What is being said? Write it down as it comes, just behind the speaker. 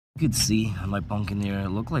You could see on my pumpkin there, it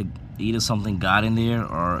looked like either something got in there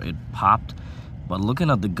or it popped. But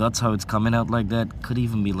looking at the guts, how it's coming out like that, could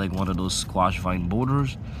even be like one of those squash vine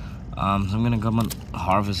borders. So I'm gonna come and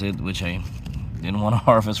harvest it, which I didn't want to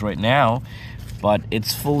harvest right now, but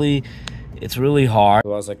it's really hard.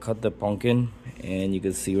 So as I cut the pumpkin, and you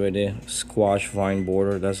can see right there, squash vine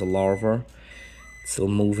border, that's a larva. It's still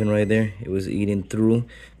moving right there. It was eating through.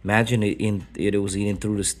 Imagine it was eating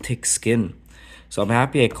through this thick skin. So I'm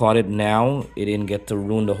happy I caught it now. It didn't get to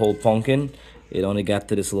ruin the whole pumpkin. It only got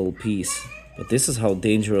to this little piece. But this is how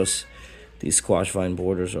dangerous these squash vine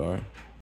borders are.